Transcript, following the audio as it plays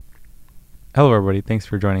Hello, everybody. Thanks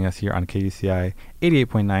for joining us here on KDCI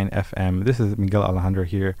 88.9 FM. This is Miguel Alejandro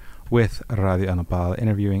here with Radio Anopal,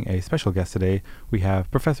 interviewing a special guest today. We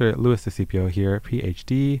have Professor Luis DeSipio here,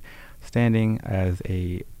 PhD, standing as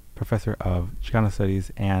a professor of Chicano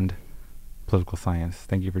Studies and Political Science.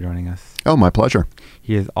 Thank you for joining us. Oh, my pleasure.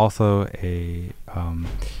 He is also the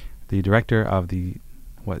director of the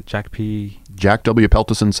Jack W.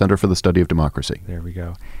 Peltison Center for the Study of Democracy. There we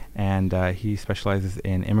go. And he specializes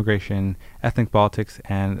in immigration, ethnic politics,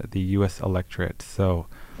 and the U.S. electorate. So,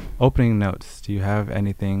 opening notes, do you have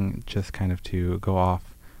anything just kind of to go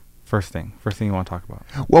off? First thing you want to talk about?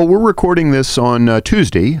 Well, we're recording this on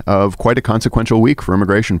Tuesday of quite a consequential week for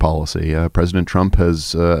immigration policy. President Trump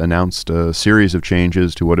has announced a series of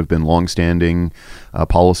changes to what have been longstanding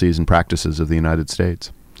policies and practices of the United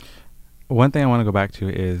States. One thing I want to go back to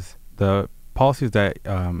is the policies that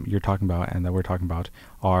you're talking about and that we're talking about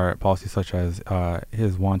are policies such as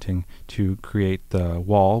his wanting to create the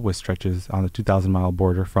wall, which stretches on the 2,000-mile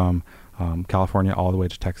border from California all the way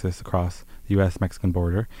to Texas across the U.S.-Mexican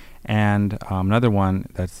border. And another one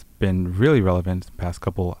that's been really relevant the past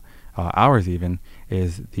couple hours even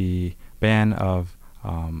is the ban of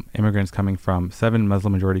immigrants coming from 7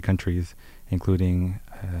 Muslim-majority countries, including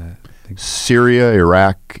Syria,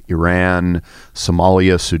 Iraq, Iran,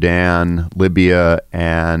 Somalia, Sudan, Libya,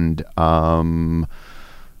 and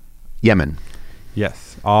Yemen.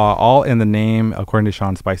 Yes, all in the name, according to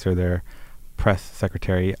Sean Spicer, their press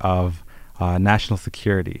secretary, of national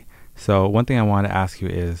security. So one thing I want to ask you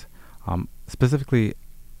is, specifically,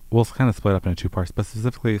 we'll kind of split up into 2 parts, but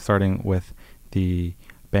specifically starting with the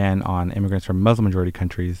ban on immigrants from Muslim-majority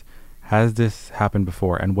countries. Has this happened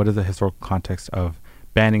before, and what is the historical context of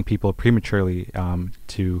banning people prematurely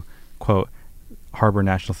to, quote, harbor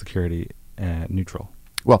national security neutral?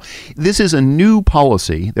 Well, this is a new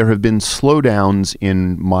policy. There have been slowdowns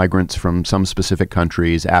in migrants from some specific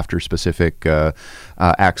countries after specific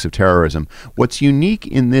acts of terrorism. What's unique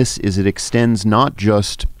in this is it extends not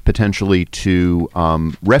just potentially to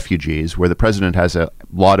refugees, where the president has a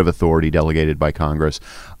lot of authority delegated by Congress,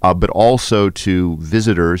 but also to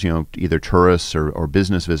visitors, either tourists or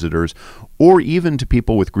business visitors, or even to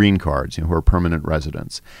people with green cards, who are permanent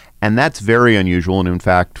residents. And that's very unusual. And in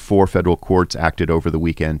fact, 4 federal courts acted over the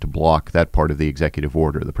weekend to block that part of the executive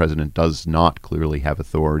order. The president does not clearly have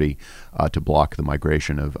authority to block the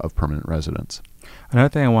migration of permanent residents. Another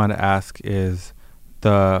thing I want to ask is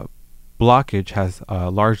the blockage has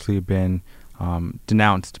largely been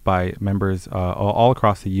denounced by members all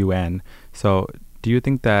across the UN. So do you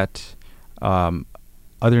think that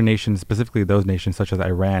other nations, specifically those nations such as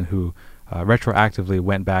Iran, who retroactively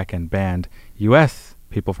went back and banned U.S.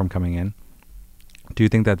 people from coming in, do you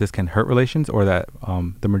think that this can hurt relations, or that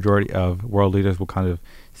the majority of world leaders will kind of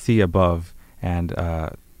see above and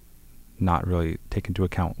not really take into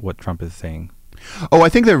account what Trump is saying? Oh, I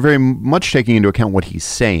think they're very much taking into account what he's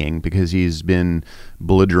saying, because he's been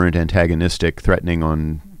belligerent, antagonistic, threatening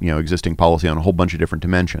on existing policy on a whole bunch of different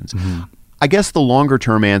dimensions. Mm-hmm. I guess the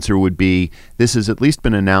longer-term answer would be this has at least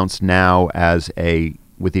been announced now as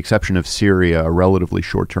with the exception of Syria, a relatively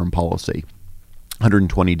short-term policy.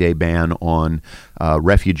 120-day ban on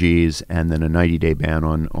refugees, and then a 90-day ban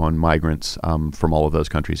on migrants from all of those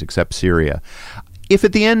countries except Syria. If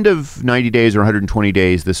at the end of 90 days or 120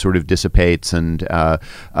 days this sort of dissipates and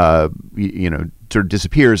sort of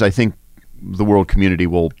disappears, I think the world community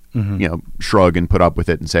will shrug and put up with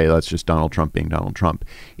it and say that's just Donald Trump being Donald Trump.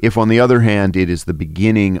 If, on the other hand, it is the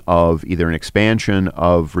beginning of either an expansion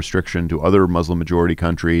of restriction to other Muslim majority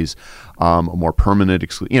countries, a more permanent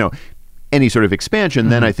any sort of expansion,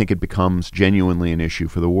 then I think it becomes genuinely an issue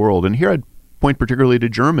for the world. And here I'd point particularly to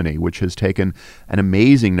Germany, which has taken an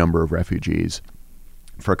amazing number of refugees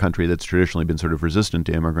for a country that's traditionally been sort of resistant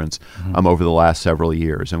to immigrants over the last several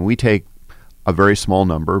years. And we take a very small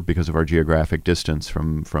number because of our geographic distance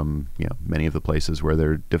from many of the places where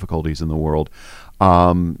there are difficulties in the world.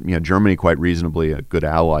 Germany, quite reasonably, a good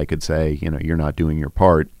ally, could say, you're not doing your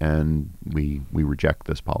part, and we reject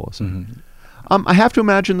this policy. Mm-hmm. I have to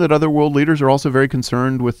imagine that other world leaders are also very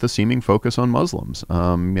concerned with the seeming focus on Muslims.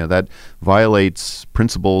 That violates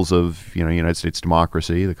principles of United States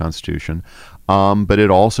democracy, the Constitution, but it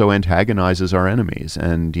also antagonizes our enemies.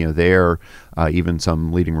 And even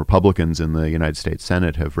some leading Republicans in the United States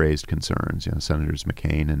Senate have raised concerns. Senators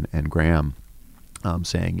McCain and Graham,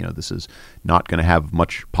 saying this is not going to have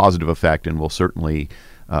much positive effect and will certainly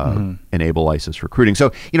enable ISIS recruiting.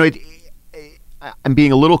 So I'm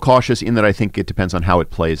being a little cautious in that I think it depends on how it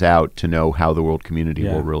plays out to know how the world community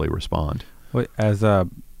will really respond. Well, as in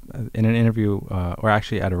an interview, or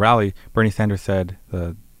actually at a rally, Bernie Sanders said,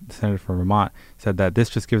 the the senator from Vermont, said that this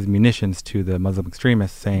just gives munitions to the Muslim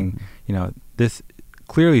extremists, saying, this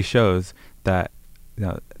clearly shows that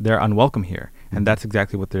they're unwelcome here, and that's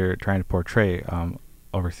exactly what they're trying to portray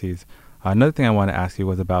overseas. Another thing I want to ask you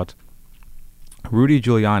was about Rudy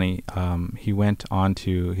Giuliani.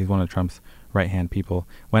 He's one of Trump's right-hand people,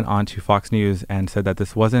 went on to Fox News and said that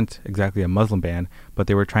this wasn't exactly a Muslim ban, but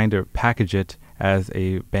they were trying to package it as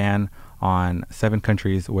a ban on 7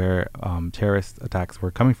 countries where terrorist attacks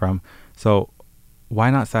were coming from. So why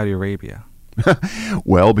not Saudi Arabia?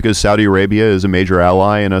 Well, because Saudi Arabia is a major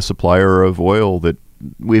ally and a supplier of oil that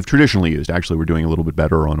we've traditionally used. Actually, we're doing a little bit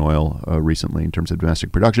better on oil recently in terms of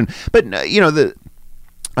domestic production. But,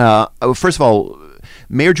 first of all,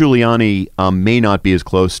 Mayor Giuliani may not be as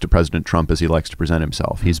close to President Trump as he likes to present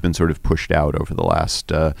himself. He's been sort of pushed out over the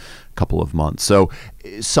last couple of months. So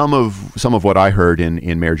some of what I heard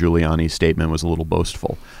in Mayor Giuliani's statement was a little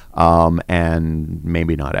boastful and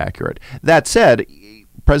maybe not accurate. That said,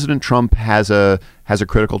 President Trump has a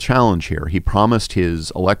critical challenge here. He promised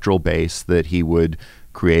his electoral base that he would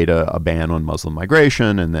create a ban on Muslim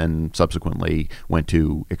migration, and then subsequently went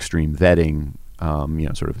to extreme vetting,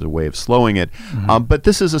 sort of as a way of slowing it. Mm-hmm. But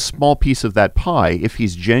this is a small piece of that pie. If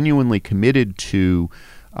he's genuinely committed to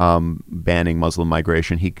banning Muslim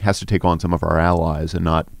migration, he has to take on some of our allies and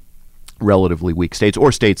not relatively weak states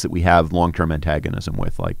or states that we have long-term antagonism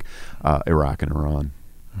with, like Iraq and Iran.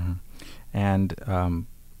 Mm-hmm. And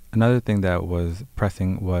another thing that was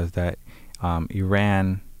pressing was that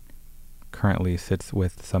Iran currently sits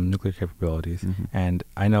with some nuclear capabilities, mm-hmm. and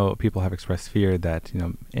I know people have expressed fear that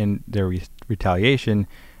in their retaliation,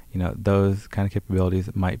 those kind of capabilities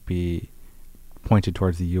might be pointed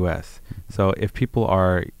towards the U.S. So if people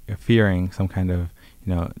are fearing some kind of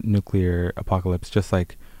nuclear apocalypse, just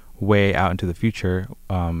like way out into the future,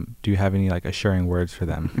 do you have any assuring words for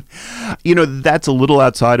them? That's a little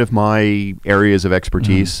outside of my areas of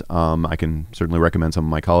expertise. Mm-hmm. I can certainly recommend some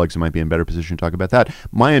of my colleagues who might be in better position to talk about that.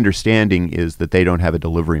 My understanding is that they don't have a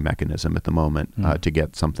delivery mechanism at the moment to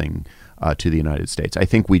get something to the United States. I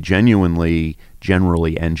think we generally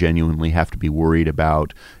have to be worried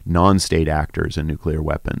about non-state actors in nuclear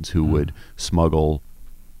weapons who would smuggle,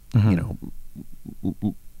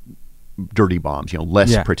 dirty bombs,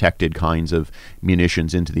 less protected kinds of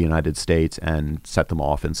munitions into the United States and set them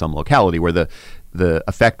off in some locality where the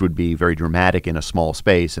effect would be very dramatic in a small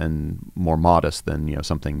space and more modest than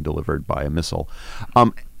something delivered by a missile.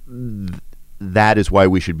 That is why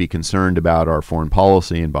we should be concerned about our foreign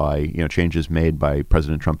policy and by changes made by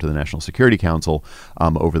President Trump to the National Security Council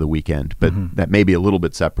over the weekend. But that may be a little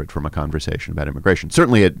bit separate from a conversation about immigration.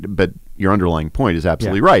 Certainly, but your underlying point is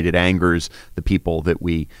absolutely right. It angers the people that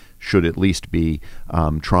we should at least be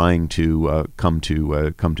trying to come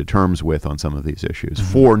to terms with on some of these issues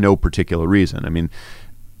for no particular reason. I mean,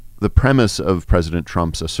 the premise of President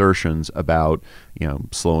Trump's assertions about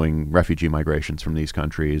slowing refugee migrations from these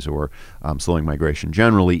countries or slowing migration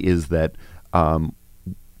generally is that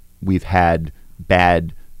we've had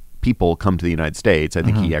bad people come to the United States. I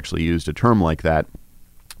think he actually used a term like that,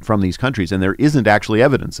 from these countries, and there isn't actually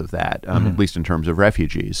evidence of that, at least in terms of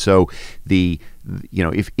refugees. So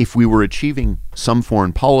if we were achieving some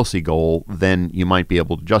foreign policy goal, then you might be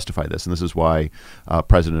able to justify this. And this is why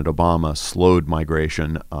President Obama slowed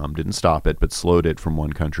migration, didn't stop it, but slowed it from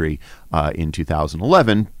one country in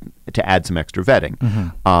 2011 to add some extra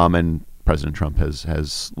vetting. And President Trump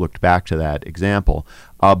has looked back to that example.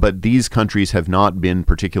 But these countries have not been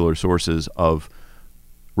particular sources of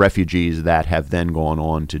refugees that have then gone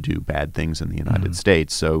on to do bad things in the United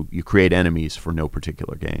States. So you create enemies for no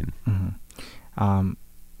particular gain.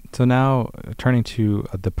 So now turning to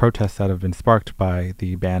the protests that have been sparked by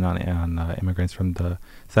the ban on immigrants from the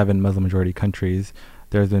 7 Muslim-majority countries,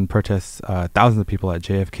 there's been protests, thousands of people at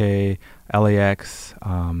JFK, LAX,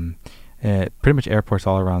 pretty much airports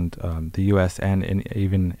all around the U.S. and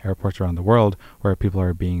even airports around the world where people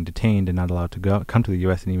are being detained and not allowed to come to the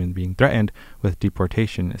U.S. and even being threatened with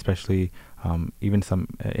deportation, especially even some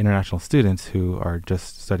international students who are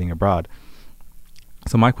just studying abroad.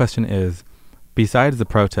 So my question is, besides the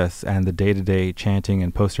protests and the day-to-day chanting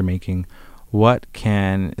and poster making, what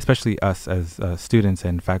can, especially us as students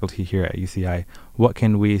and faculty here at UCI, what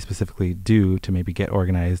can we specifically do to maybe get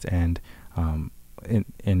organized and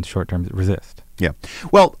in short term resist? Yeah.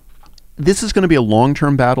 Well, this is going to be a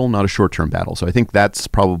long-term battle, not a short-term battle. So I think that's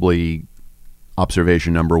probably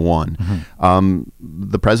observation number one.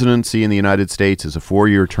 The presidency in the United States is a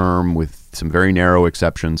 4-year term with some very narrow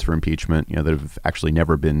exceptions for impeachment, that have actually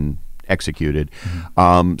never been executed.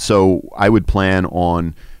 So I would plan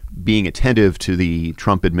on being attentive to the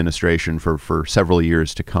Trump administration for several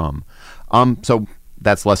years to come. So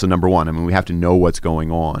that's lesson number one. I mean, we have to know what's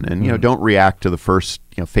going on, and don't react to the first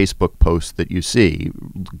Facebook post that you see.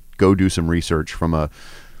 Go do some research from a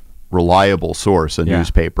reliable source, a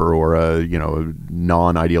newspaper or a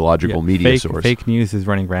non-ideological media source. Fake news is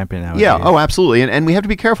running rampant nowadays. Yeah, oh, absolutely, and we have to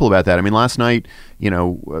be careful about that. I mean, last night,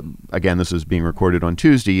 again, this is being recorded on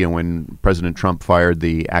Tuesday, and when President Trump fired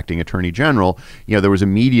the acting attorney general, there was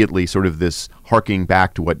immediately sort of this harking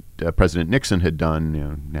back to what President Nixon had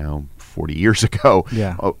done, now 40 years ago,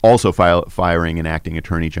 also firing an acting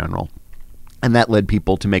attorney general. And that led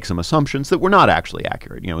people to make some assumptions that were not actually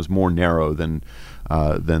accurate. It was more narrow than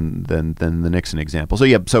the Nixon example.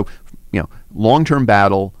 So long-term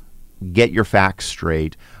battle, get your facts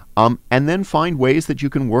straight, and then find ways that you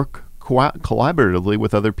can work collaboratively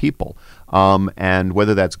with other people. And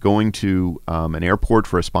whether that's going to an airport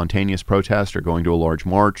for a spontaneous protest, or going to a large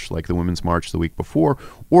march like the Women's March the week before,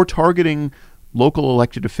 or targeting local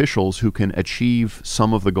elected officials who can achieve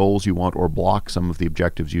some of the goals you want or block some of the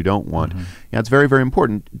objectives you don't want. It's very, very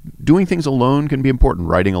important. Doing things alone can be important.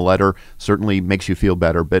 Writing a letter certainly makes you feel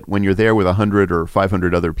better, but when you're there with 100 or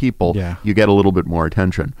 500 other people, you get a little bit more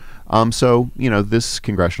attention. This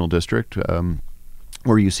congressional district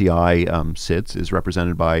where UCI sits is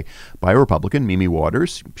represented by a Republican, Mimi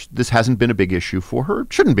Waters. This hasn't been a big issue for her.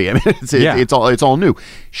 It shouldn't be. I mean, it's all new.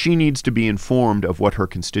 She needs to be informed of what her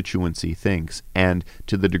constituency thinks, and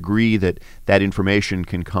to the degree that information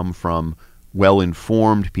can come from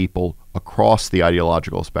well-informed people across the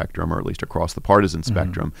ideological spectrum, or at least across the partisan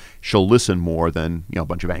spectrum, she'll listen more than a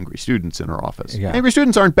bunch of angry students in her office. Angry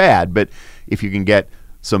students aren't bad, but if you can get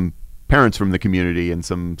some parents from the community and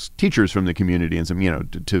some teachers from the community and some,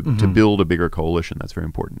 to build a bigger coalition, that's very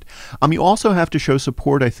important. You also have to show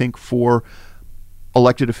support, I think, for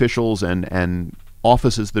elected officials and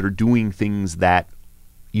offices that are doing things that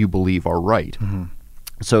you believe are right.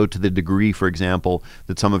 So to the degree, for example,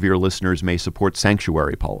 that some of your listeners may support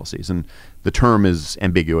sanctuary policies, and the term is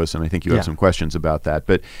ambiguous, and I think you have some questions about that,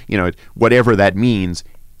 but whatever that means,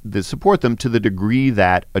 support them to the degree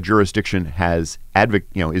that a jurisdiction has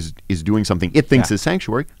is doing something it thinks is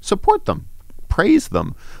sanctuary. Support them, praise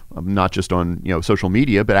them, not just on social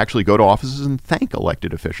media, but actually go to offices and thank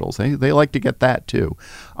elected officials. They like to get that too.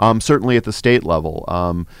 Certainly at the state level,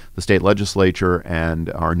 the state legislature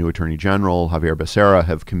and our new Attorney General Javier Becerra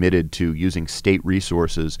have committed to using state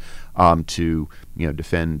resources to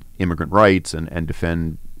defend immigrant rights and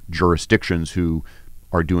defend jurisdictions who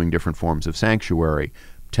are doing different forms of sanctuary.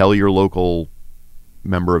 Tell your local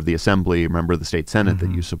member of the assembly, member of the state senate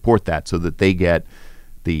that you support that, so that they get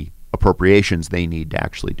the appropriations they need to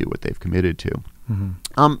actually do what they've committed to.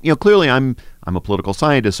 Clearly I'm a political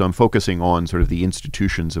scientist, so I'm focusing on sort of the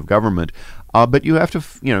institutions of government, but you have to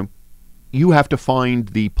find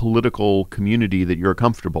the political community that you're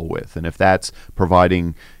comfortable with, and if that's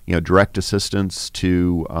providing direct assistance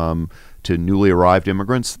to newly arrived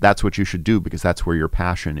immigrants, that's what you should do, because that's where your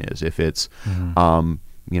passion is. If it's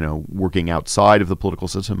working outside of the political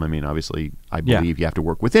system, I mean, obviously, I believe you have to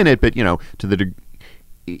work within it, but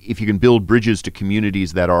if you can build bridges to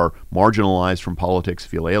communities that are marginalized from politics,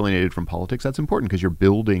 feel alienated from politics, that's important, because you're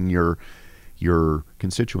building your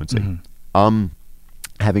constituency.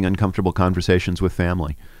 Having uncomfortable conversations with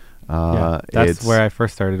family. That's where I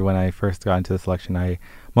first started when I first got into this election.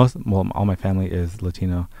 All my family is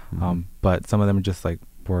Latino, but some of them just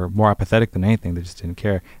were more apathetic than anything. They just didn't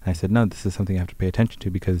care. And I said, no, this is something you have to pay attention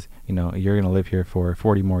to, because you're going to live here for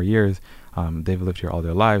 40 more years. They've lived here all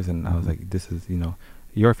their lives, and I was like, this is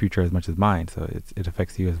your future as much as mine, so it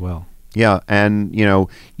affects you as well. Yeah, and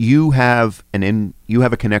you have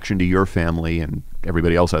a connection to your family, and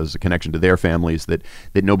everybody else has a connection to their families that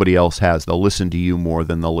nobody else has. They'll listen to you more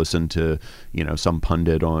than they'll listen to some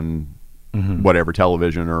pundit on whatever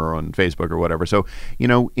television or on Facebook or whatever. So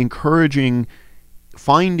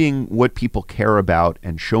finding what people care about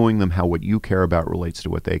and showing them how what you care about relates to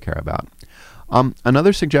what they care about.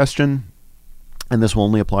 Another suggestion, and this will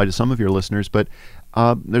only apply to some of your listeners, but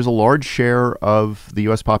there's a large share of the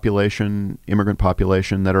U.S. population, immigrant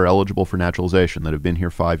population, that are eligible for naturalization, that have been here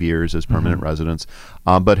 5 years as permanent residents,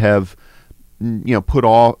 but have, put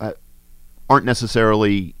off,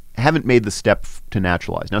 haven't made the step to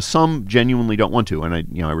naturalize. Now, some genuinely don't want to, and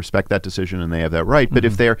I respect that decision, and they have that right. But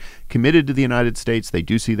if they're committed to the United States, they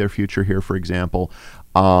do see their future here, for example,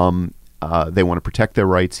 they want to protect their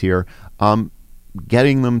rights here.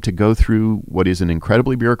 Getting them to go through what is an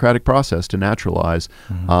incredibly bureaucratic process to naturalize,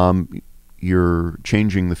 you're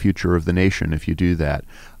changing the future of the nation if you do that.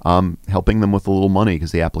 Helping them with a little money,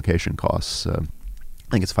 because the application costs, I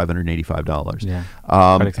think it's $585. Yeah,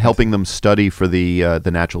 helping them study for the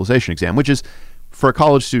naturalization exam, which is, for a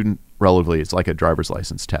college student, relatively, it's like a driver's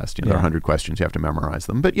license test. There are 100 questions, you have to memorize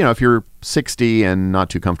them. But if you're 60 and not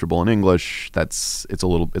too comfortable in English, it's a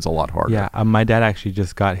lot harder. Yeah, my dad actually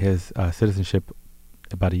just got his citizenship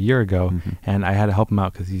about a year ago, and I had to help him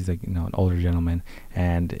out because he's an older gentleman,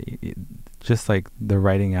 and just like the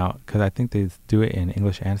writing out, because I think they do it in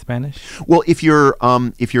English and Spanish. Well, if you're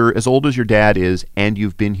as old as your dad is and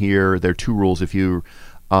you've been here, there are two rules. If you're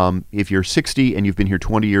 60 and you've been here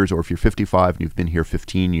 20 years, or if you're 55 and you've been here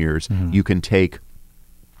 15 years, you can take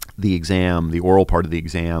the exam, the oral part of the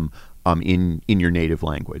exam, in your native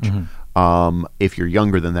language. If you're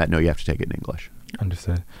younger than that, no, you have to take it in English.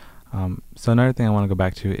 Understood. So another thing I want to go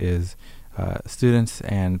back to is students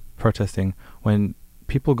and protesting. When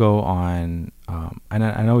people go on, I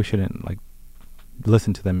know we shouldn't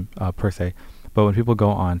listen to them per se, but when people go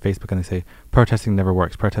on Facebook and they say protesting never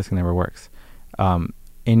works,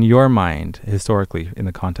 in your mind, historically, in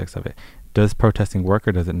the context of it, does protesting work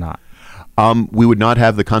or does it not? We would not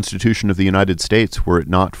have the Constitution of the United States were it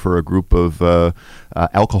not for a group of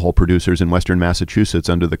alcohol producers in western Massachusetts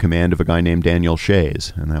under the command of a guy named Daniel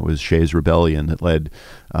Shays. And that was Shays' Rebellion that led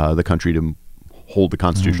the country to hold the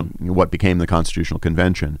constitutional, what became the Constitutional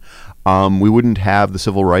Convention. We wouldn't have the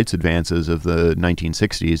civil rights advances of the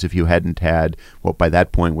 1960s if you hadn't had what by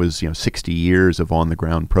that point was 60 years of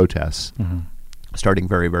on-the-ground protests, starting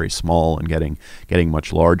very, very small and getting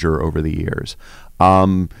much larger over the years.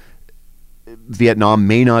 Vietnam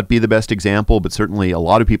may not be the best example, but certainly a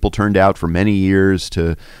lot of people turned out for many years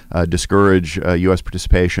to discourage U.S.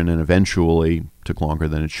 participation, and eventually, took longer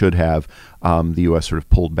than it should have, the U.S. sort of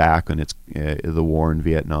pulled back on the war in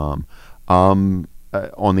Vietnam. On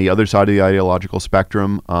the other side of the ideological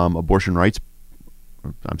spectrum,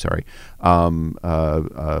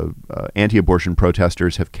 anti-abortion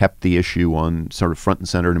protesters have kept the issue on sort of front and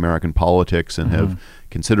center in American politics and have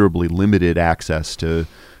considerably limited access to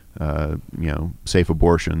safe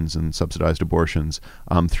abortions and subsidized abortions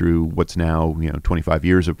through what's now 25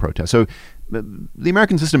 years of protest. So the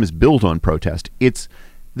American system is built on protest.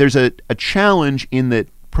 There's a challenge in that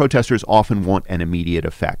protesters often want an immediate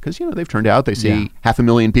effect because they've turned out, they see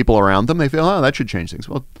 500,000 people around them, they feel, oh, that should change things.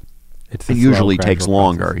 Well, it usually takes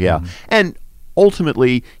longer. And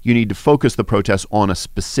ultimately you need to focus the protests on a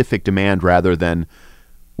specific demand rather than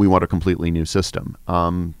we want a completely new system.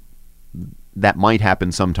 That might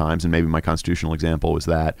happen sometimes, and maybe my constitutional example was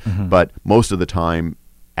that. But most of the time,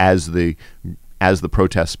 as the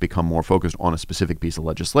protests become more focused on a specific piece of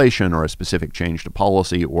legislation or a specific change to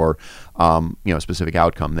policy or a specific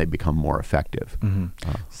outcome, they become more effective.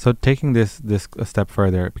 So taking this a step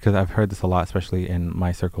further, because I've heard this a lot, especially in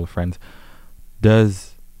my circle of friends,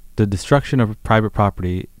 does the destruction of private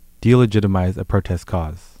property delegitimize a protest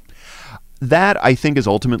cause? That, I think, is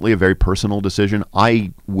ultimately a very personal decision.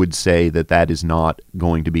 I would say that is not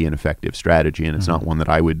going to be an effective strategy, and it's not one that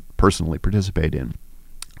I would personally participate in.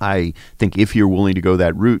 I think if you're willing to go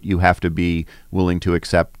that route, you have to be willing to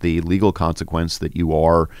accept the legal consequence that you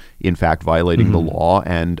are, in fact, violating the law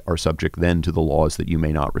and are subject then to the laws that you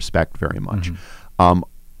may not respect very much.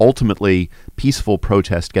 Ultimately, peaceful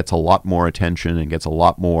protest gets a lot more attention and gets a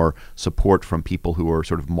lot more support from people who are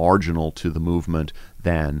sort of marginal to the movement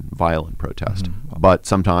than violent protest. But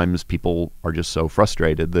sometimes people are just so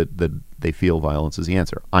frustrated that they feel violence is the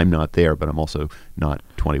answer. I'm not there, but I'm also not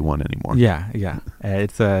 21 anymore.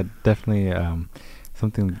 It's definitely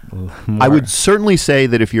something more. I would certainly say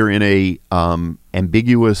that if you're in a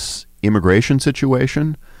ambiguous immigration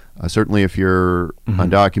situation, certainly if you're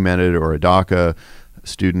undocumented or a DACA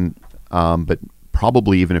student, but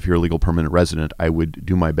probably even if you're a legal permanent resident, I would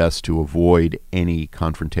do my best to avoid any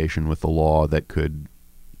confrontation with the law that could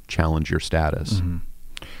challenge your status.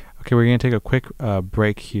 Okay, we're going to take a quick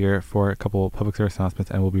break here for a couple public service announcements,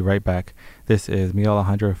 and we'll be right back. This is Miguel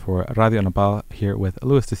Alejandro for Radio Nopal here with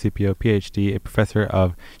Luis DeSipio, PhD, a professor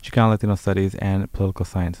of Chicano Latino Studies and Political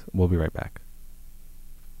Science. We'll be right back.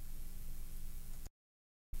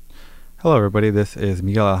 Hello, everybody. This is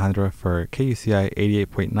Miguel Alejandro for KUCI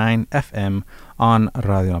 88.9 FM on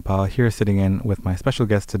Radio Nopal, here sitting in with my special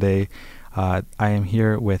guest today. I am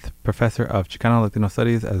here with Professor of Chicano Latino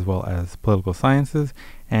Studies as well as Political Sciences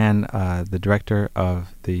and the Director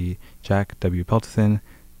of the Jack W. Peltison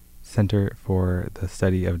Center for the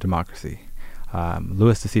Study of Democracy,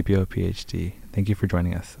 Luis DeSipio, PhD. Thank you for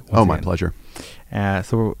joining us. My pleasure.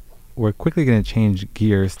 So we're quickly going to change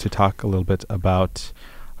gears to talk a little bit about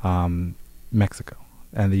Mexico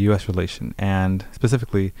and the U.S. relation, and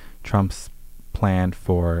specifically Trump's plan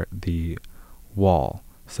for the wall.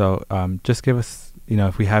 So just give us,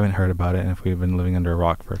 if we haven't heard about it and if we've been living under a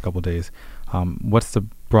rock for a couple of days, what's the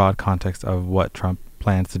broad context of what Trump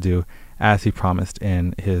plans to do as he promised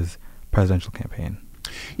in his presidential campaign.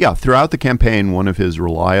 Yeah, throughout the campaign, one of his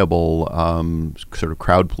reliable sort of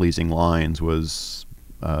crowd-pleasing lines was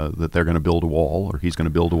that they're going to build a wall, or he's going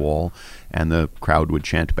to build a wall, and the crowd would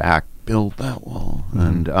chant back, "Build that wall."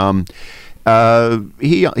 And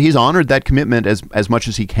he's honored that commitment as much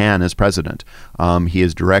as he can as president. He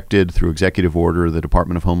has directed through executive order the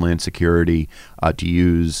Department of Homeland Security to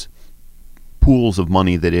use pools of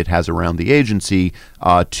money that it has around the agency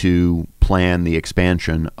to plan the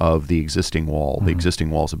expansion of the existing wall. The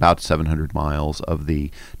existing wall is about 700 miles of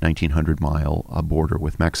the 1,900-mile border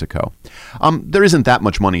with Mexico. There isn't that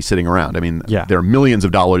much money sitting around. I mean, there are millions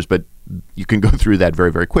of dollars, but you can go through that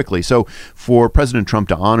very, very quickly. So for President Trump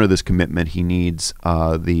to honor this commitment, he needs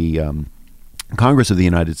the Congress of the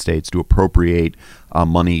United States to appropriate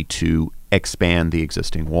money to expand the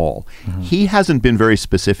existing wall. He hasn't been very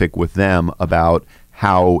specific with them about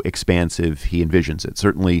how expansive he envisions it.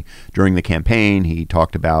 Certainly during the campaign, he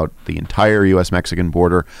talked about the entire U.S.-Mexican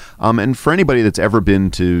border. And for anybody that's ever been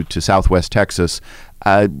to Southwest Texas,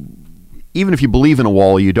 even if you believe in a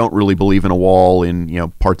wall, you don't really believe in a wall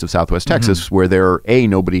in parts of Southwest Texas where there A,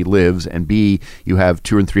 nobody lives, and B, you have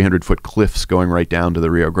 200 and 300 foot cliffs going right down to the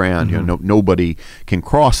Rio Grande. Nobody can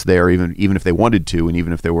cross there, even if they wanted to, and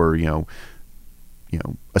even if there were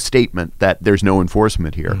a statement that there's no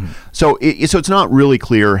enforcement here. So it's not really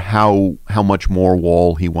clear how much more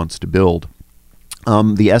wall he wants to build.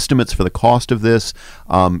 The estimates for the cost of this,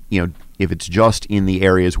 if it's just in the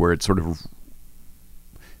areas where it's sort of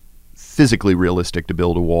physically realistic to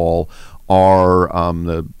build a wall, are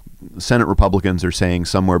the Senate Republicans are saying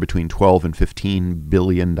somewhere between $12 and $15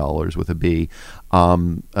 billion with a B.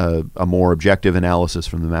 A more objective analysis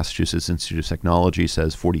from the Massachusetts Institute of Technology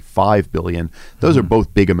says $45 billion. Those are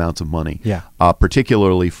both big amounts of money,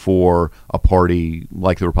 particularly for a party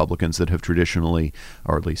like the Republicans that have traditionally,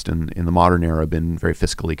 or at least in the modern era, been very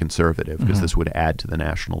fiscally conservative, because this would add to the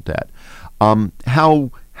national debt.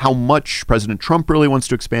 How much President Trump really wants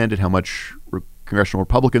to expand it, how much congressional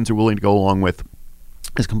Republicans are willing to go along with,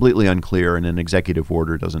 is completely unclear, and an executive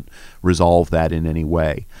order doesn't resolve that in any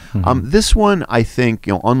way. This one, I think,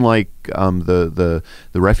 unlike the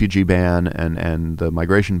refugee ban and the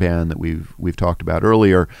migration ban that we've talked about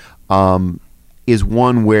earlier, is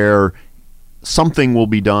one where something will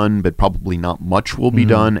be done, but probably not much will be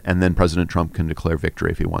done, and then President Trump can declare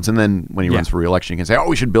victory if he wants. And then when he runs for re-election, he can say, "Oh,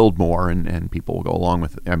 we should build more," and people will go along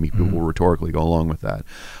with it. I mean, people will rhetorically go along with that.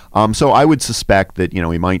 So I would suspect that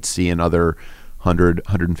we might see another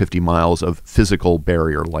 150 miles of physical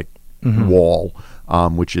barrier, like wall,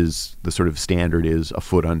 which is the sort of standard is a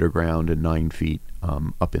foot underground and 9 feet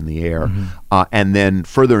up in the air. And then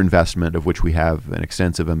further investment, of which we have an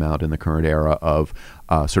extensive amount in the current era, of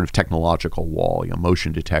sort of technological wall,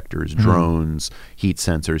 motion detectors, drones, heat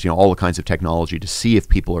sensors, all the kinds of technology to see if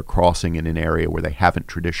people are crossing in an area where they haven't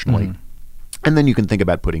traditionally. And then you can think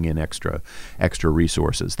about putting in extra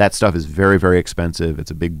resources. That stuff is very, very expensive.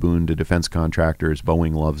 It's a big boon to defense contractors.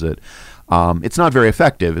 Boeing loves it. It's not very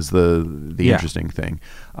effective is the interesting thing.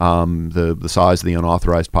 The size of the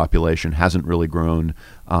unauthorized population hasn't really grown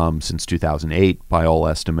since 2008 by all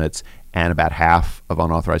estimates, and about half of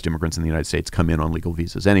unauthorized immigrants in the United States come in on legal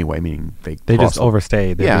visas anyway, meaning they just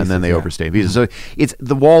overstay their visas, and then they overstay visas. So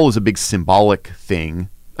the wall is a big symbolic thing.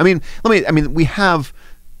 I mean, we have,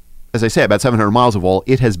 as I say, about 700 miles of wall.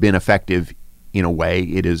 It has been effective in a way.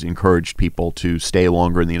 It has encouraged people to stay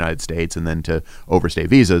longer in the United States and then to overstay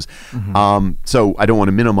visas. So I don't want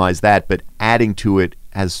to minimize that, but adding to it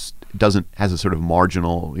has a sort of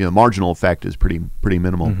marginal effect is pretty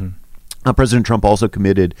minimal. President Trump also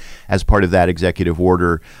committed, as part of that executive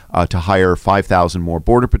order, to hire 5,000 more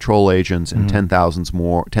Border Patrol agents and 10,000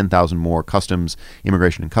 more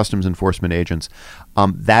Immigration and Customs Enforcement agents.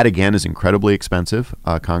 That, again, is incredibly expensive.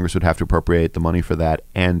 Congress would have to appropriate the money for that,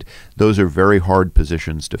 and those are very hard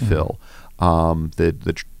positions to fill.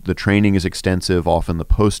 The training is extensive. Often the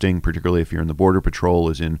posting, particularly if you're in the Border Patrol,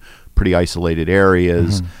 is in pretty isolated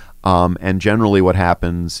areas. And generally what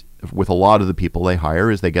happens with a lot of the people they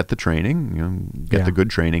hire is they get the training, the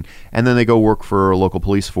good training, and then they go work for a local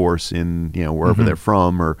police force in, wherever they're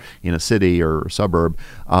from, or in a city or suburb,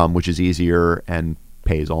 which is easier and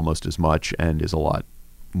pays almost as much and is a lot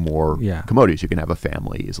more commodious. You can have a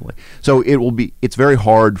family easily. So it's very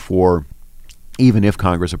hard for, even if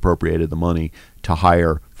Congress appropriated the money, to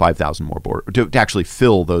hire 5,000 more to actually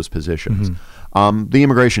fill those positions. The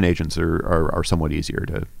immigration agents are somewhat easier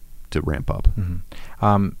to ramp up.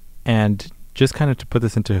 And just kind of to put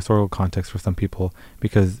this into historical context for some people,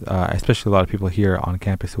 because especially a lot of people here on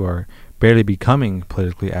campus who are barely becoming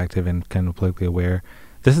politically active and kind of politically aware,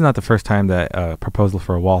 this is not the first time that a proposal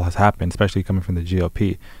for a wall has happened, especially coming from the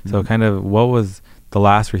GOP. So kind of what was the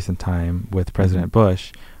last recent time with President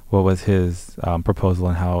Bush? What was his proposal,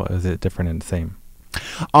 and how is it different and the same?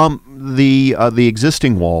 The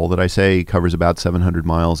existing wall that I say covers about 700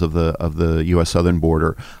 miles of the U.S. southern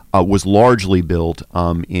border was largely built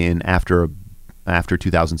in after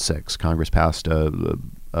 2006. Congress passed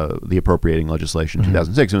the appropriating legislation in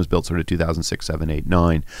 2006, and it was built sort of 2006, 7, 8,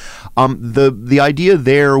 9. The idea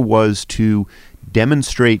there was to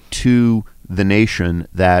demonstrate to the nation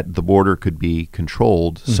that the border could be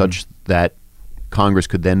controlled such that Congress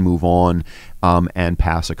could then move on and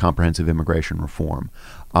pass a comprehensive immigration reform.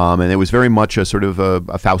 And it was very much a sort of a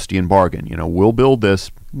Faustian bargain. You know, we'll build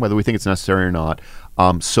this, whether we think it's necessary or not,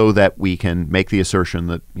 so that we can make the assertion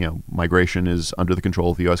that, you know, migration is under the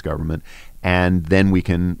control of the U.S. government, and then we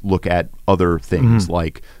can look at other things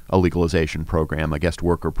like a legalization program, a guest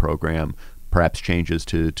worker program, perhaps changes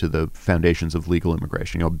to the foundations of legal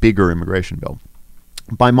immigration, you know, a bigger immigration bill.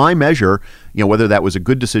 By my measure, you know, whether that was a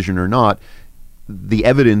good decision or not, the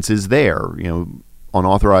evidence is there. You know,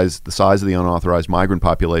 the size of the unauthorized migrant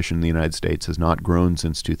population in the United States has not grown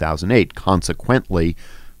since 2008. Consequently,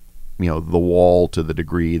 you know, the wall, to the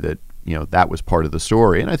degree that, you know, that was part of the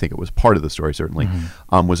story, and I think it was part of the story certainly,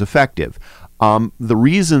 was effective. The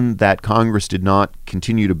reason that Congress did not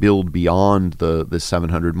continue to build beyond the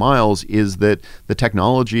 700 miles is that the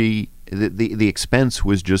technology, the expense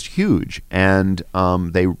was just huge, and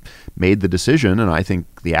they made the decision, and I think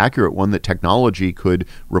the accurate one, that technology could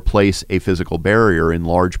replace a physical barrier in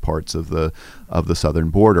large parts of the southern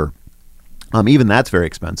border. Even that's very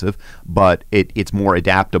expensive, but it's more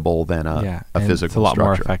adaptable than a physical structure. It's a lot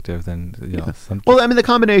more effective than, you know, well, I mean, the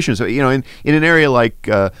combination. So, you know, in an area like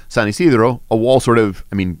San Isidro, a wall sort of,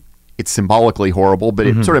 I mean, it's symbolically horrible, but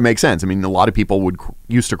it sort of makes sense. I mean, a lot of people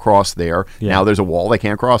used to cross there. Now there's a wall, they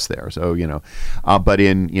can't cross there. So, you know, but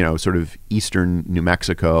in, you know, sort of eastern New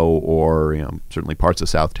Mexico, or, you know, certainly parts of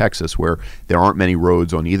South Texas, where there aren't many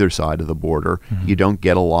roads on either side of the border, you don't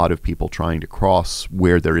get a lot of people trying to cross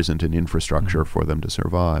where there isn't an infrastructure for them to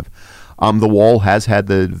survive. The wall has had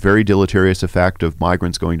the very deleterious effect of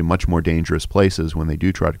migrants going to much more dangerous places when they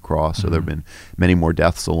do try to cross. So there have been many more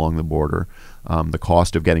deaths along the border. The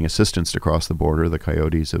cost of getting assistance to cross the border, the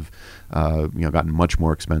coyotes have you know, gotten much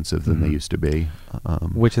more expensive than they used to be.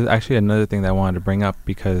 Which is actually another thing that I wanted to bring up,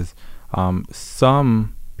 because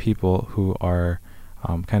some people who are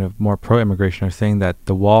kind of more pro-immigration are saying that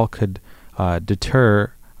the wall could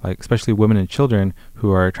deter, like, especially women and children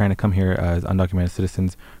who are trying to come here as undocumented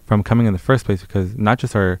citizens from coming in the first place, because not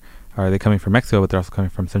just are they coming from Mexico, but they're also coming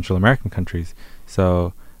from Central American countries.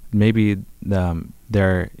 So maybe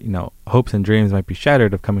their, you know, hopes and dreams might be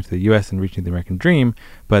shattered of coming to the U.S. and reaching the American dream,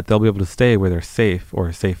 but they'll be able to stay where they're safe,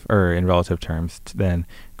 or safer in relative terms, than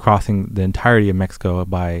crossing the entirety of Mexico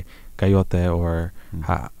by Coyote, or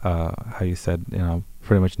how you said, you know,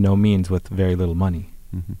 pretty much no means with very little money.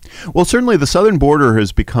 Well, certainly the southern border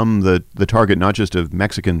has become the target not just of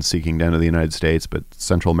Mexicans seeking down to the United States, but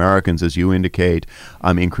Central Americans, as you indicate,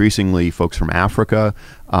 increasingly folks from Africa.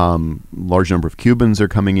 Large number of Cubans are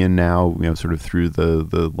coming in now, you know, sort of through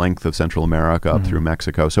the length of Central America up through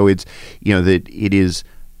Mexico. So it's, you know, that it is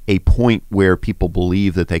a point where people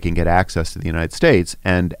believe that they can get access to the United States,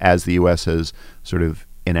 and as the U.S. has sort of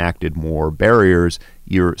enacted more barriers,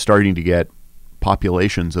 you're starting to get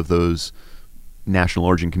populations of those national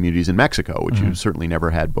origin communities in Mexico, which you certainly never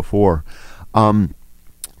had before.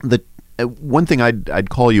 The one thing I'd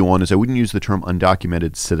call you on is I wouldn't use the term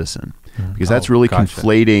undocumented citizen, because that's really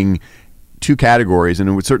conflating two categories, and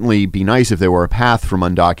it would certainly be nice if there were a path from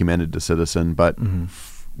undocumented to citizen, but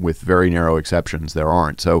with very narrow exceptions, there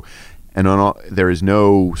aren't. So, and there is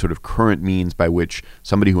no sort of current means by which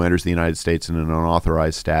somebody who enters the United States in an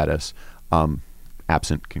unauthorized status,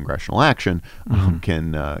 absent congressional action,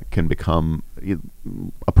 can become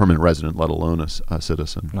a permanent resident, let alone a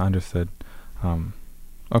citizen. Understood.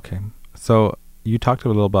 Okay. So you talked a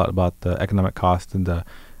little about the economic cost and the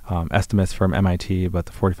estimates from MIT about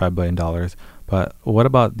the $45 billion. But what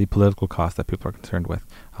about the political cost that people are concerned with?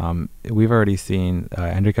 We've already seen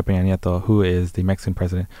Enrique Peña Nieto, who is the Mexican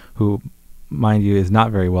president, who, mind you, is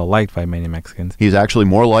not very well liked by many Mexicans. He's actually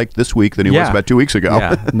more liked this week than he was about 2 weeks ago.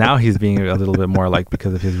 Yeah, now he's being a little bit more liked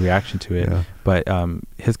because of his reaction to it. Yeah. But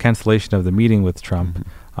his cancellation of the meeting with Trump,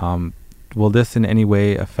 will this in any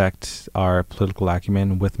way affect our political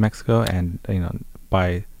acumen with Mexico and, you know,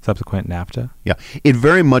 by subsequent NAFTA? Yeah, it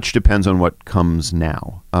very much depends on what comes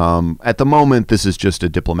now. At the moment, this is just a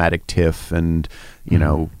diplomatic tiff, and, you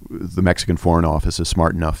know, the Mexican Foreign Office is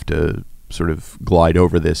smart enough to sort of glide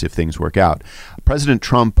over this if things work out. President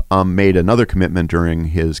Trump made another commitment during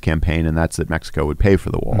his campaign, and that's that Mexico would pay for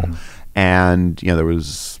the wall. And there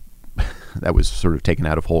was that was sort of taken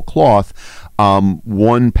out of whole cloth.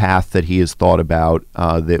 One path that he has thought about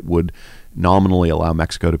that would nominally allow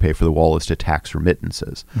Mexico to pay for the wall is to tax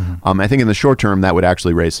remittances. I think in the short term that would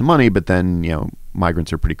actually raise some money, but then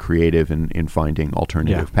migrants are pretty creative in finding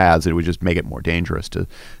alternative paths. It would just make it more dangerous to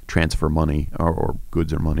transfer money or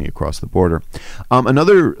goods or money across the border.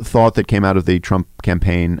 Another thought that came out of the Trump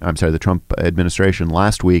the Trump administration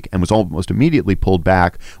last week and was almost immediately pulled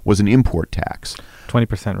back was an import tax.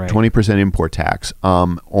 20%, right? 20% import tax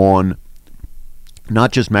on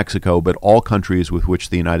not just Mexico, but all countries with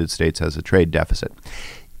which the United States has a trade deficit.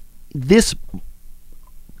 This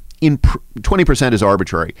 20% is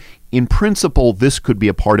arbitrary. In principle, this could be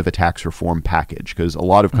a part of a tax reform package because a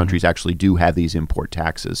lot of countries actually do have these import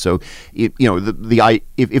taxes. So,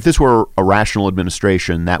 if this were a rational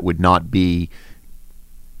administration, that would not be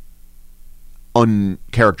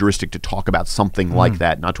uncharacteristic to talk about something like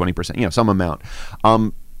that, not 20%, some amount.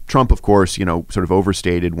 Trump, of course, sort of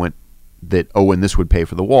overstated, and this would pay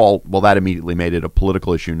for the wall. Well, that immediately made it a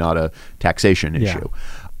political issue, not a taxation issue.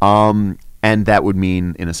 And that would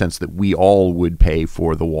mean, in a sense, that we all would pay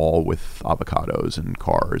for the wall with avocados and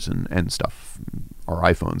cars and stuff. Our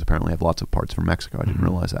iPhones apparently have lots of parts from Mexico. I didn't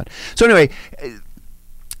realize that. So anyway,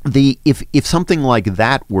 if something like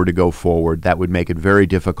that were to go forward, that would make it very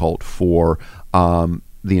difficult for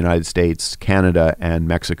the United States, Canada, and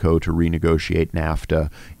Mexico to renegotiate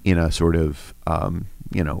NAFTA in a sort of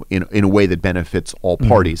in a way that benefits all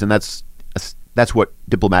parties, and that's what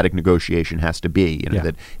diplomatic negotiation has to be.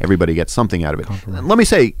 That everybody gets something out of it. Let me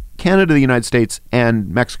say, Canada, the United States, and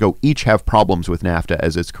Mexico each have problems with NAFTA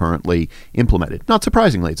as it's currently implemented. Not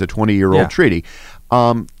surprisingly, it's a 20-year-old treaty.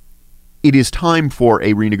 It is time for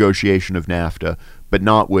a renegotiation of NAFTA, but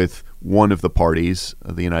not with one of the parties,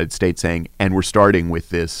 the United States, saying, and we're starting with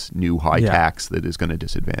this new high tax that is going to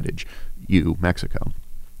disadvantage you, Mexico.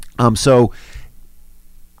 So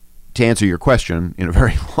to answer your question in a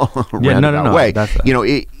very long, roundabout way,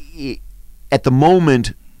 at the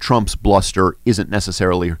moment, Trump's bluster isn't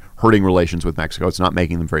necessarily hurting relations with Mexico. It's not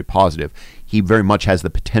making them very positive. He very much has the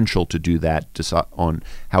potential to do that on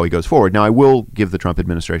how he goes forward. Now, I will give the Trump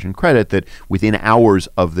administration credit that within hours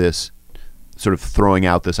of this sort of throwing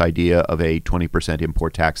out this idea of a 20%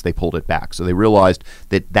 import tax, they pulled it back. So they realized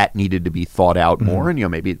that needed to be thought out more.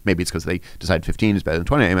 And maybe it's because they decided 15 is better than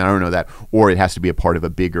 20. I don't know that. Or it has to be a part of a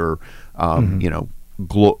bigger,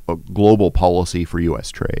 global policy for U.S.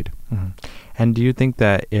 trade. And do you think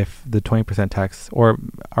that if the 20% tax or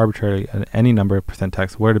arbitrarily any number of percent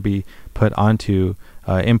tax were to be put onto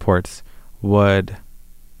imports, would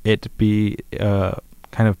it be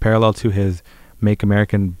kind of parallel to his Make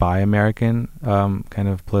American, Buy American kind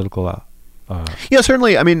of political? Yeah,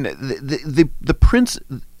 certainly. I mean, the prince,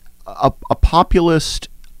 a populist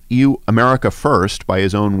America First, by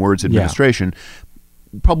his own words, administration,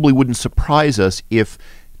 probably wouldn't surprise us if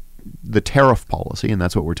the tariff policy, and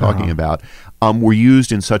that's what we're talking about, were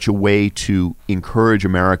used in such a way to encourage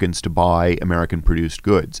Americans to buy American-produced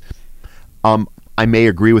goods. I may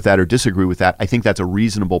agree with that or disagree with that. I think that's a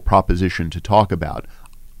reasonable proposition to talk about.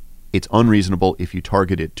 It's unreasonable if you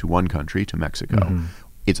target it to one country, to Mexico.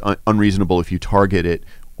 It's unreasonable if you target it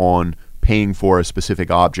on paying for a specific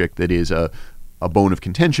object that is a bone of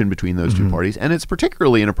contention between those two parties. And it's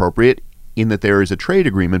particularly inappropriate in that there is a trade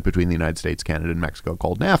agreement between the United States, Canada, and Mexico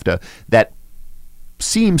called NAFTA that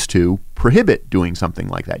seems to prohibit doing something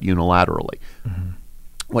like that unilaterally.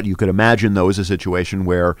 What you could imagine, though, is a situation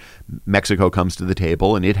where Mexico comes to the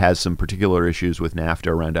table and it has some particular issues with NAFTA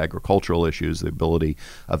around agricultural issues, the ability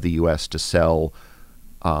of the U.S. to sell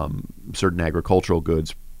certain agricultural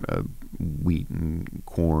goods, wheat and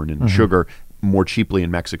corn and sugar, more cheaply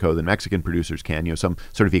in Mexico than Mexican producers can. Some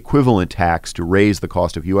sort of equivalent tax to raise the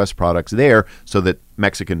cost of U.S. products there so that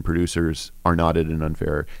Mexican producers are not at an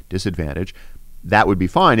unfair disadvantage. That would be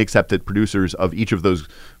fine, except that producers of each of those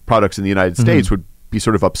products in the United States would be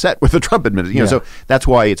sort of upset with the Trump administration. So that's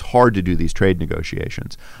why it's hard to do these trade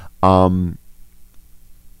negotiations. In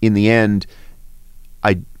the end,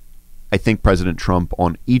 I think President Trump,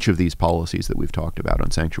 on each of these policies that we've talked about,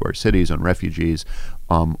 on sanctuary cities, on refugees,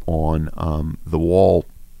 on the wall,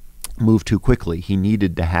 moved too quickly. He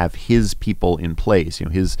needed to have his people in place,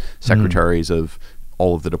 his secretaries of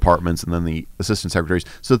all of the departments and then the assistant secretaries,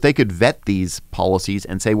 so that they could vet these policies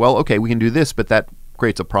and say, well, okay, we can do this, but that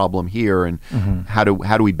creates a problem here, and how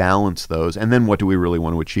do we balance those, and then what do we really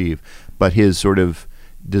want to achieve? But his sort of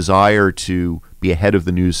desire to be ahead of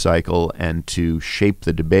the news cycle and to shape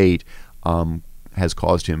the debate has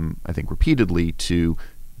caused him, I think, repeatedly to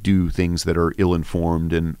do things that are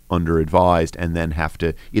ill-informed and under-advised, and then have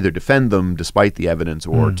to either defend them despite the evidence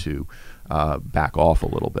or to back off a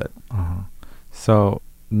little bit. So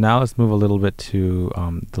now let's move a little bit to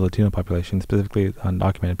the Latino population, specifically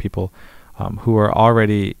undocumented people who are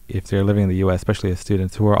already, if they're living in the U.S., especially as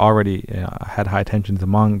students, who are already had high tensions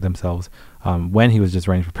among themselves when he was just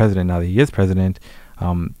running for president. Now that he is president,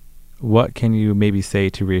 what can you maybe say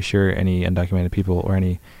to reassure any undocumented people or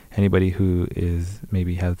anybody who is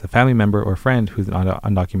maybe has a family member or friend who's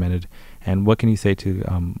undocumented, and what can you say to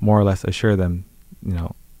more or less assure them,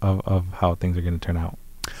 of how things are going to turn out?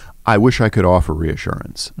 I wish I could offer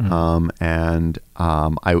reassurance. I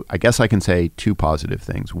guess I can say two positive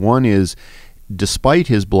things. One is, despite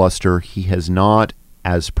his bluster, he has not,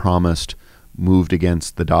 as promised, moved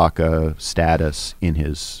against the DACA status in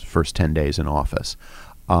his first 10 days in office.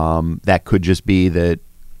 That could just be that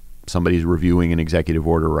somebody's reviewing an executive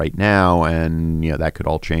order right now, and that could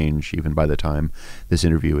all change even by the time this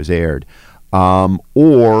interview is aired.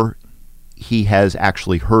 Or he has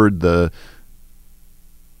actually heard the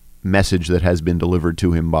message that has been delivered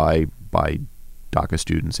to him by DACA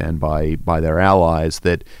students and by their allies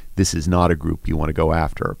that this is not a group you want to go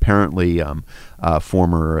after. Apparently,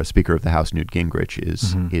 former Speaker of the House Newt Gingrich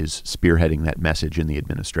is spearheading that message in the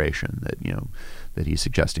administration, that he's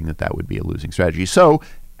suggesting that would be a losing strategy. So,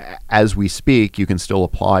 as we speak, you can still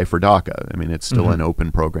apply for DACA. I mean, it's still an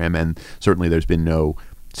open program, and certainly there's been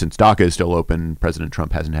since DACA is still open, President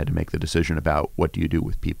Trump hasn't had to make the decision about what do you do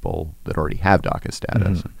with people that already have DACA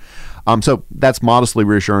status. So that's modestly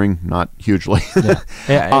reassuring, not hugely.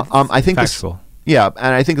 I think factual. And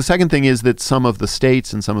I think the second thing is that some of the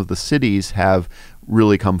states and some of the cities have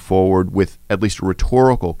really come forward with at least a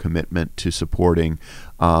rhetorical commitment to supporting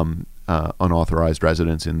unauthorized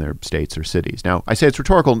residents in their states or cities. Now, I say it's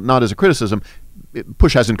rhetorical not as a criticism.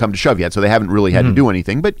 Push hasn't come to shove yet, so they haven't really had to do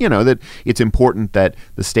anything. But that it's important that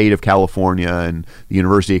the state of California and the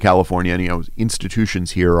University of California and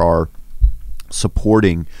institutions here are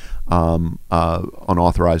supporting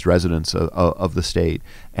unauthorized residents of the state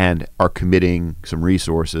and are committing some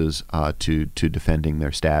resources to defending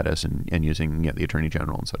their status and using the Attorney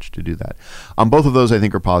General and such to do that. Both of those, I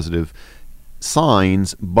think, are positive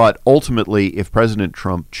signs, but ultimately, if President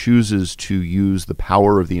Trump chooses to use the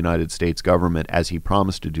power of the United States government as he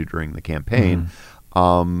promised to do during the campaign,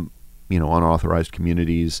 unauthorized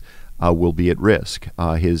communities will be at risk.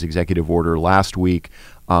 His executive order last week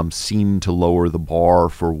seemed to lower the bar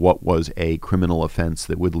for what was a criminal offense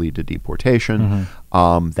that would lead to deportation.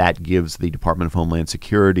 That gives the Department of Homeland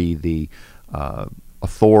Security the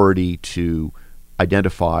authority to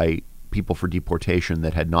identify people for deportation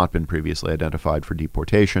that had not been previously identified for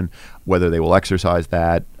deportation. Whether they will exercise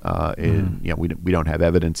that, we don't have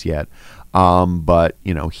evidence yet. But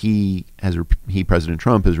President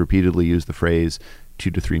Trump has repeatedly used the phrase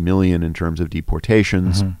 2 to 3 million in terms of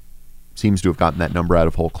deportations. Seems to have gotten that number out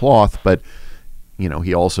of whole cloth, but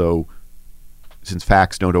he also, since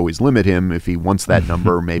facts don't always limit him, if he wants that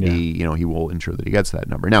number, maybe he will ensure that he gets that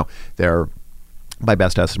number. Now, there are, by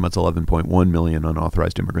best estimates, 11.1 million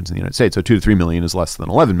unauthorized immigrants in the United States. So 2 to 3 million is less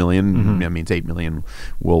than 11 million. That means 8 million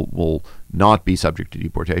will not be subject to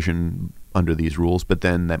deportation under these rules, but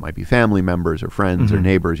then that might be family members or friends or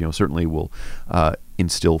neighbors, certainly will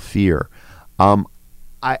instill fear. I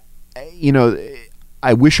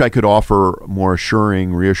wish I could offer more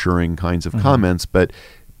reassuring kinds of comments, but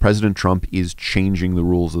President Trump is changing the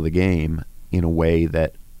rules of the game in a way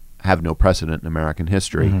that have no precedent in American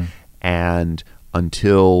history. And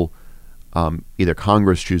until either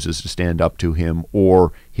Congress chooses to stand up to him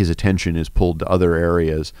or his attention is pulled to other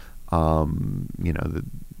areas,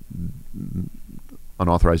 the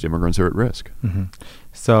unauthorized immigrants are at risk.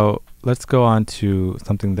 So let's go on to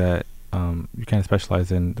something that you kind of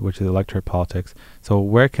specialize in, which is electorate politics. So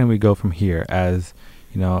where can we go from here? As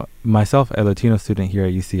myself, a Latino student here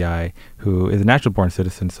at UCI, who is a natural-born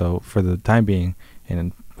citizen, so for the time being,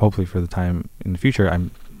 and hopefully for the time in the future,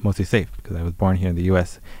 I'm mostly safe because I was born here in the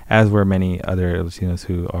U.S., as were many other Latinos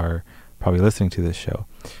who are probably listening to this show,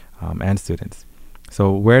 and students.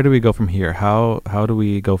 So where do we go from here? How do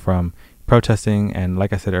we go from protesting, and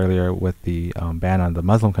like I said earlier, with the ban on the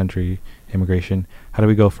Muslim country immigration, how do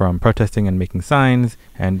we go from protesting and making signs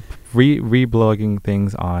and reblogging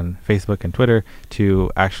things on Facebook and Twitter to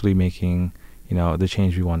actually making, the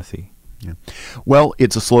change we want to see? Yeah. Well,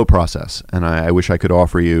 it's a slow process, and I wish I could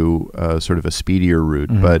offer you sort of a speedier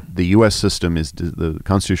route, but the U.S. system the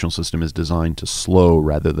constitutional system is designed to slow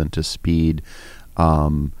rather than to speed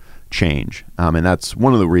change. And that's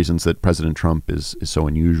one of the reasons that President Trump is so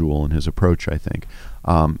unusual in his approach, I think.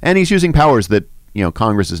 And he's using powers that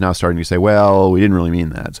Congress is now starting to say, well, we didn't really mean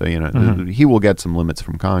that. So, he will get some limits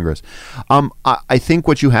from Congress. I think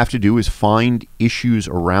what you have to do is find issues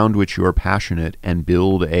around which you are passionate and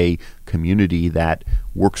build a community that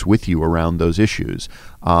works with you around those issues.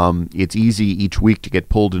 It's easy each week to get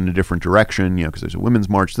pulled in a different direction, because there's a women's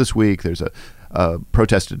march this week. There's a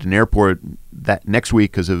protest at an airport that next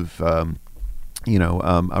week because of a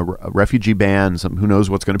refugee ban. Who knows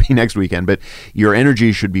what's going to be next weekend, but your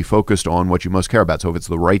energy should be focused on what you most care about. So if it's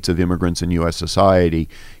the rights of immigrants in U.S. society,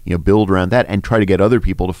 build around that and try to get other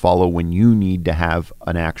people to follow when you need to have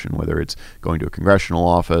an action, whether it's going to a congressional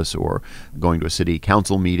office or going to a city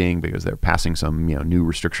council meeting because they're passing some new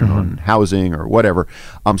restriction on housing or whatever,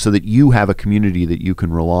 so that you have a community that you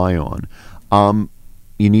can rely on.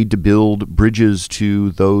 You need to build bridges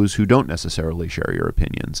to those who don't necessarily share your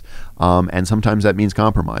opinions. And sometimes that means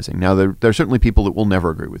compromising. Now, there are certainly people that will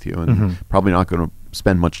never agree with you and probably not going to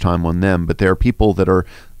spend much time on them. But there are people that are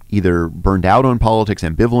either burned out on politics,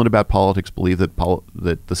 ambivalent about politics, believe that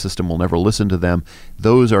that the system will never listen to them.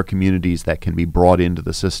 Those are communities that can be brought into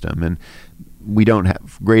the system. And we don't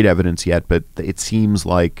have great evidence yet, but it seems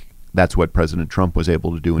like that's what President Trump was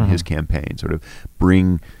able to do in his campaign, sort of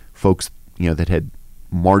bring folks that had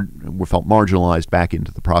felt marginalized back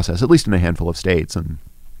into the process, at least in a handful of states, and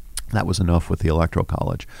that was enough with the Electoral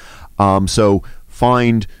College. So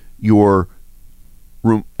find your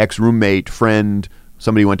ex-roommate, friend,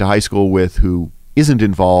 somebody you went to high school with who isn't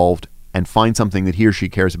involved, and find something that he or she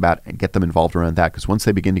cares about and get them involved around that, because once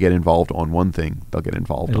they begin to get involved on one thing, they'll get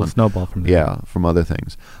involved It'll snowball from there. Yeah, from other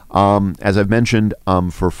things. As I've mentioned,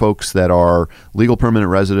 for folks that are legal permanent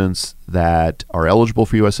residents that are eligible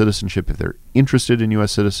for U.S. citizenship, if they're interested in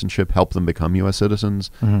U.S. citizenship, help them become U.S.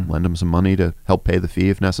 citizens, lend them some money to help pay the fee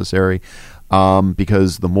if necessary,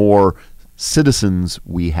 because the more citizens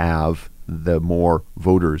we have, the more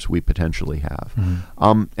voters we potentially have.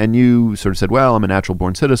 And you sort of said, well, I'm a natural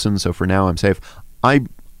born citizen, so for now I'm safe. I'm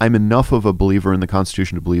enough of a believer in the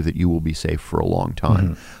Constitution to believe that you will be safe for a long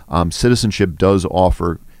time. Citizenship does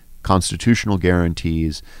offer constitutional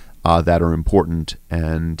guarantees that are important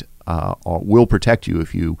and will protect you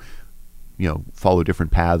if you follow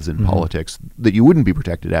different paths in politics that you wouldn't be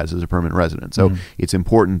protected as a permanent resident. So it's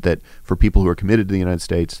important that for people who are committed to the United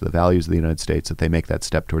States, the values of the United States, that they make that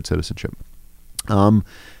step towards citizenship.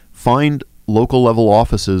 Find local level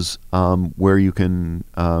offices where you can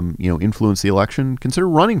influence the election. Consider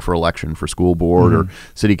running for election for school board or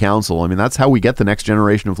city council. I mean, that's how we get the next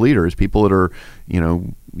generation of leaders, people that are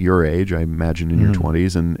your age, I imagine, in your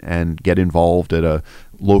 20s, and get involved at a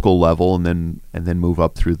local level and then move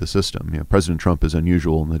up through the system. President Trump is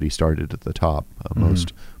unusual in that he started at the top.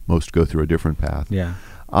 Most go through a different path. Yeah.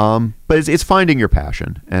 But it's finding your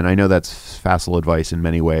passion, and I know that's facile advice in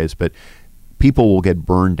many ways, but people will get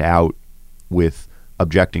burned out with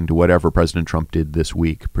objecting to whatever President Trump did this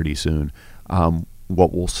week pretty soon.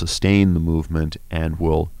 What will sustain the movement and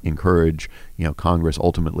will encourage Congress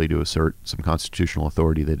ultimately to assert some constitutional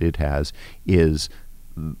authority that it has is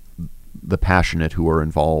the passionate who are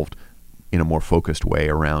involved in a more focused way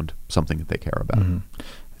around something that they care about.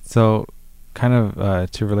 So kind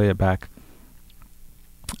of to relay it back,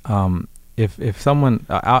 if someone,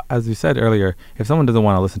 as you said earlier, if someone doesn't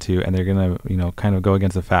want to listen to you and they're going to, kind of go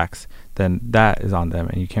against the facts, then that is on them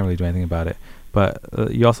and you can't really do anything about it. But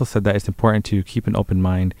you also said that it's important to keep an open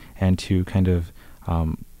mind and to kind of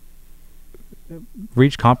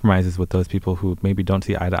reach compromises with those people who maybe don't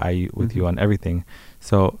see eye to eye with you on everything.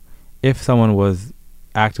 So if someone was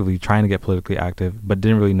actively trying to get politically active but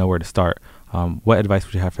didn't really know where to start, what advice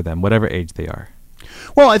would you have for them, whatever age they are?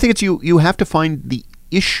 Well, I think it's you have to find the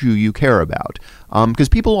issue you care about, because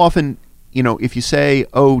people often, if you say,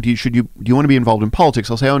 "Oh, do you want to be involved in politics?"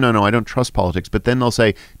 They'll say, "Oh, no, I don't trust politics." But then they'll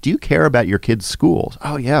say, "Do you care about your kids' schools?"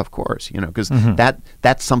 "Oh, yeah, of course." Because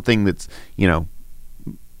that's something that's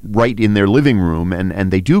right in their living room,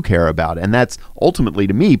 and they do care about, and that's ultimately,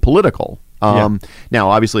 to me, political. Now,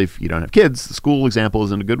 obviously, if you don't have kids, the school example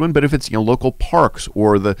isn't a good one. But if it's local parks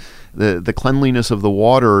or the cleanliness of the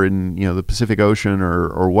water in the Pacific Ocean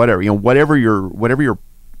or whatever, whatever your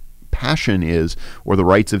passion is, or the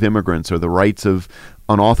rights of immigrants or the rights of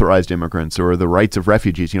unauthorized immigrants or the rights of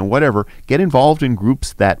refugees, whatever, get involved in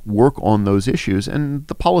groups that work on those issues, and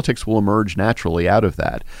the politics will emerge naturally out of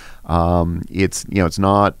that. It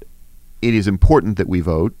is important that we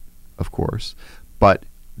vote, of course, but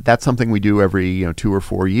that's something we do every 2 or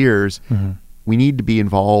 4 years. We need to be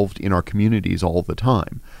involved in our communities all the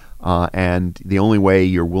time. And the only way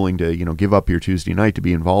you're willing to give up your Tuesday night to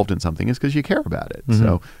be involved in something is because you care about it.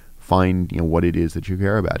 So find what it is that you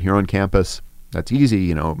care about. Here on campus, that's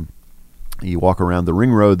easy. You walk around the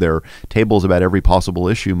ring road, there are tables about every possible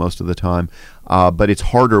issue most of the time, but it's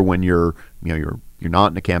harder when you're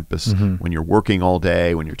not in a campus, when you're working all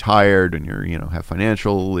day, when you're tired, and you're have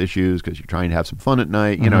financial issues because you're trying to have some fun at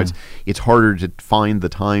night. It's harder to find the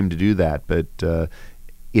time to do that. But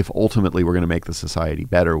if ultimately we're going to make the society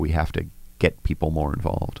better, we have to get people more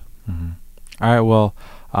involved. All right. Well,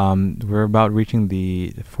 we're about reaching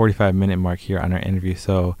the 45-minute mark here on our interview.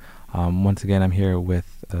 So once again, I'm here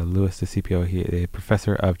with Luis DeSipio. He is a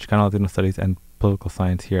professor of Chicano Latino Studies and Political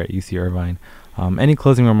Science here at UC Irvine. Any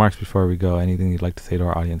closing remarks before we go? Anything you'd like to say to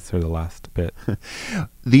our audience for the last bit?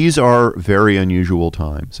 These are very unusual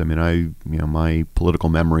times. I mean, my political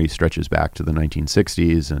memory stretches back to the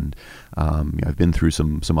 1960s, and I've been through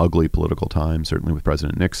some ugly political times, certainly with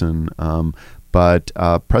President Nixon. But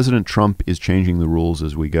President Trump is changing the rules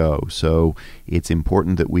as we go. So it's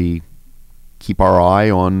important that we keep our eye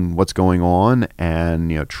on what's going on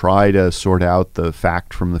and try to sort out the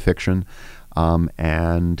fact from the fiction,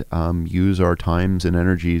 and use our times and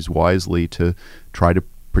energies wisely to try to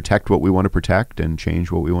protect what we want to protect and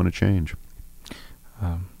change what we want to change.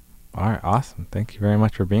 All right, awesome. Thank you very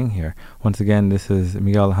much for being here. Once again, this is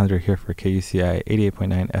Miguel Alejandro here for KUCI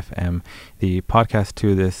 88.9 FM. The podcast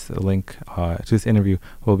to this link, to this interview,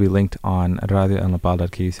 will be linked on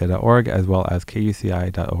radioenlapal.kuci.org as well as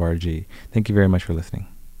kuci.org. Thank you very much for listening.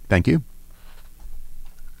 Thank you.